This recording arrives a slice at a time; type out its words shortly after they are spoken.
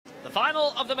The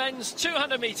final of the men's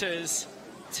 200 metres,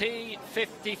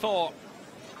 T54.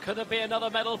 Could there be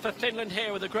another medal for Finland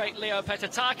here with the great Pekka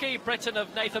TAHTI, Britain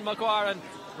of Nathan Maguire and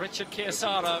Richard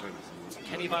CHIASSARO.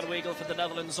 Kenny van Weeghel for the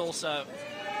Netherlands also.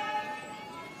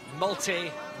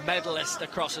 Multi-medalist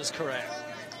across his career.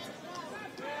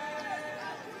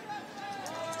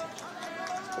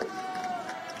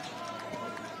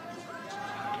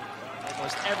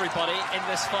 Almost everybody in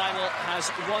this final has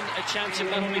won a championship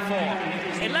medal before.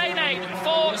 In lane 8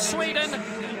 for Sweden,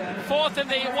 fourth in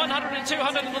the 100 and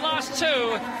 200 in the last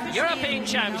two European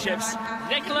Championships,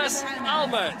 Niklas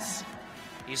ALMERS.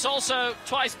 He's also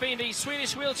twice been the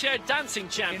Swedish wheelchair dancing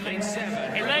champion.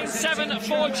 In lane 7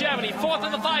 for Germany, fourth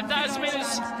in the 5,000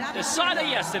 metres, decided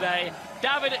yesterday,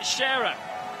 SCHERER.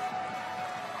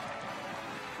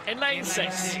 In lane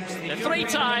 6, the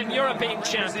three-time European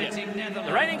champion,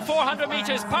 the reigning 400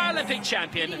 metres Paralympic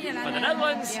champion for the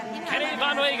Netherlands, Kenny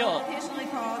van Weeghel.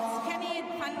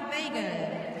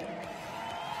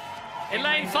 In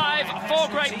lane 5 for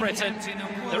Great Britain,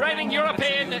 the reigning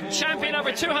European champion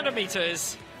over 200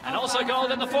 metres, and also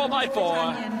gold in the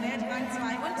 4x4.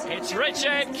 It's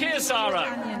Richard CHIASSARO.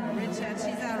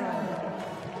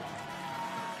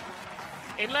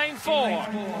 In lane 4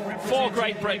 for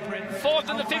Great Britain, fourth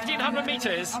in the 1500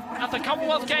 metres at the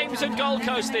Commonwealth Games in Gold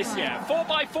Coast this year.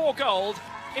 4x4 gold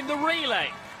in the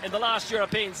relay in the last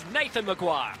Europeans, Nathan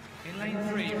Maguire. In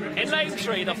lane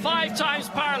 3, the 5 times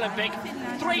Paralympic,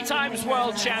 3 times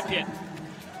world champion,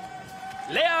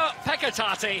 Pekka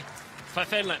TAHTI for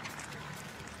Finland.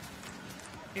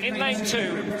 In lane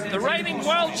 2, the reigning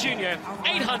world junior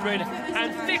 800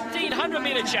 and 1500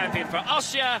 metre champion for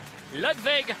Austria,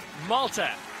 Ludwig MALTER.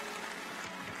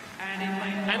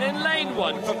 And in lane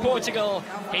 1 for Portugal,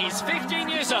 he's 15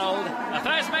 years old, the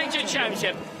first major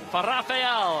championship for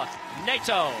Rafael,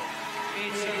 NETO.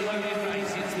 It's a loaded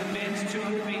race. It's the men's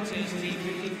 200 metres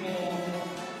T54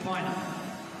 Final.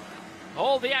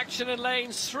 All the action in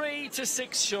lanes 3 to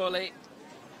 6, surely.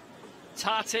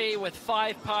 TAHTI with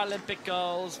 5 Paralympic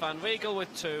goals, van Weeghel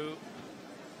with 2.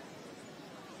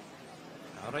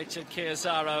 Now Richard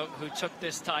CHIASSARO, who took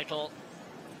this title,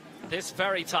 this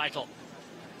very title,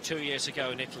 2 years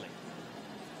ago in Italy.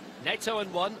 NETO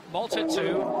in 1, MALTER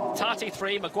 2, TAHTI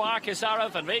 3, Maguire, CHIASSARO,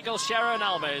 van Weeghel, SCHERER and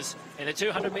ALMERS in the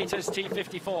 200 metres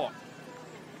T54.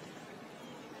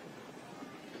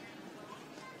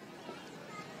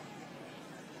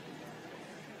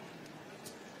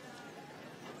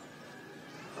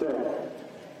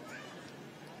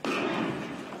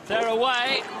 They're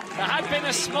away. There had been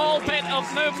a small bit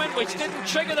of movement which didn't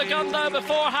trigger the gun though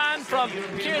beforehand from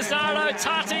CHIASSARO.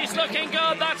 TAHTI's looking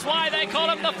good, that's why they call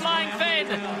him the Flying Finn.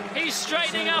 He's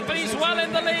straightening up and he's well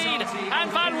in the lead.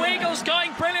 And van Weeghel's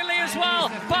going brilliantly as well.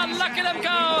 But look at him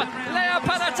go.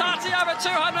 Pekka TAHTI over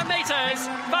 200 metres.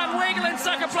 Van Weeghel in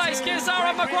second place. CHIASSARO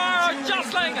and Maguire are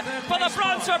jostling for the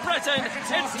bronze for Britain.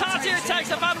 It's TAHTI who takes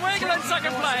the Van Weeghel in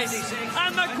second place.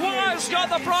 And Maguire's got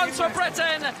the bronze for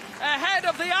Britain ahead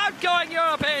of the outgoing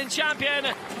European champion,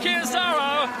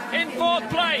 CHIASSARO, in fourth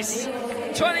place.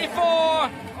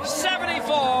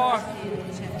 24:74,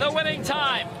 the winning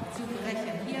time.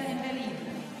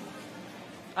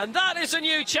 And that is a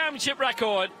new championship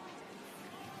record.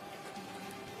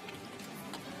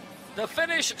 The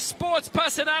Finnish Sports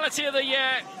Personality of the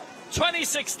Year,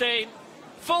 2016.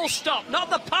 Full stop.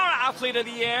 Not the Para-Athlete of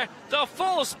the Year, the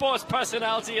full Sports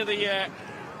Personality of the Year.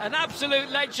 An absolute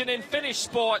legend in Finnish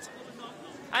sport.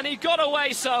 And he got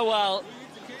away so well.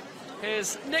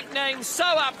 His nickname so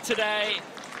apt today.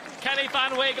 Kenny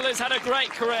van Weeghel has had a great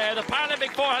career. The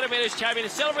Paralympic 400 metres champion,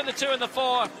 silver in the 2 and the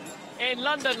 4 in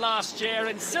London last year,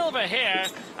 and silver here.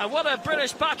 And what a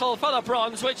British battle for the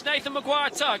bronze, which Nathan Maguire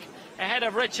took ahead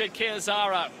of Richard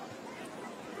CHIASSARO.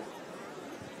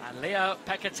 And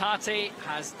Pekka TAHTI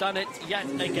has done it yet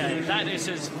again. That is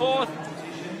his 4th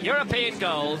European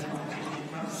gold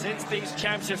since these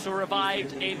championships were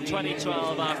revived in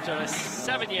 2012 after a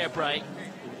 7-year break.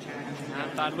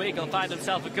 And van Weeghel found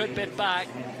himself a good bit back,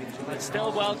 but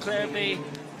still well clear of the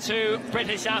 2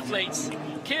 British athletes.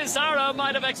 CHIASSARO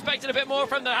might have expected a bit more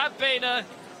from him. There have been a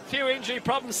few injury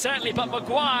problems, certainly, but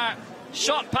Maguire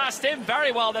shot past him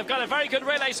very well. They've got a very good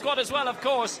relay squad as well, of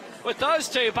course, with those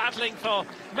two battling for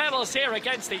medals here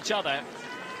against each other.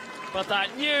 But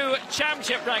that new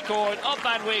championship record of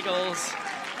van Weeghel's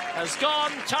has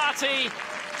gone. TAHTI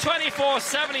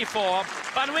 24:74.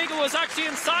 Van Weeghel was actually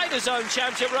inside his own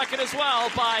championship record as well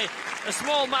by a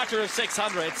small matter of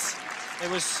 600ths. It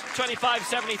was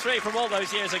 25:73 from all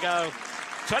those years ago.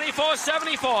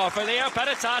 24:74 for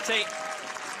Pekka TAHTI.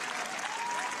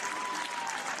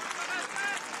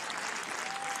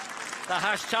 The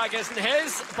hashtag isn't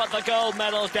his, but the gold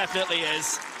medal definitely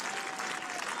is.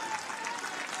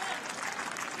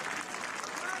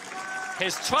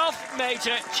 His 12th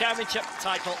major championship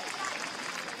title.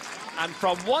 And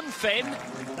from one Finn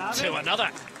to another.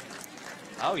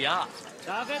 Oh, yeah.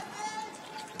 David.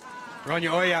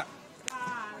 Ronja Oja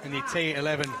in the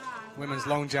T11 women's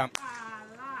long jump.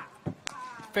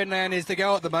 Finland is the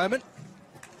go at the moment.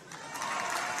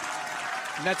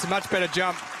 And that's a much better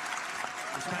jump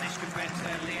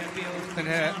than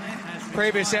her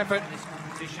previous effort.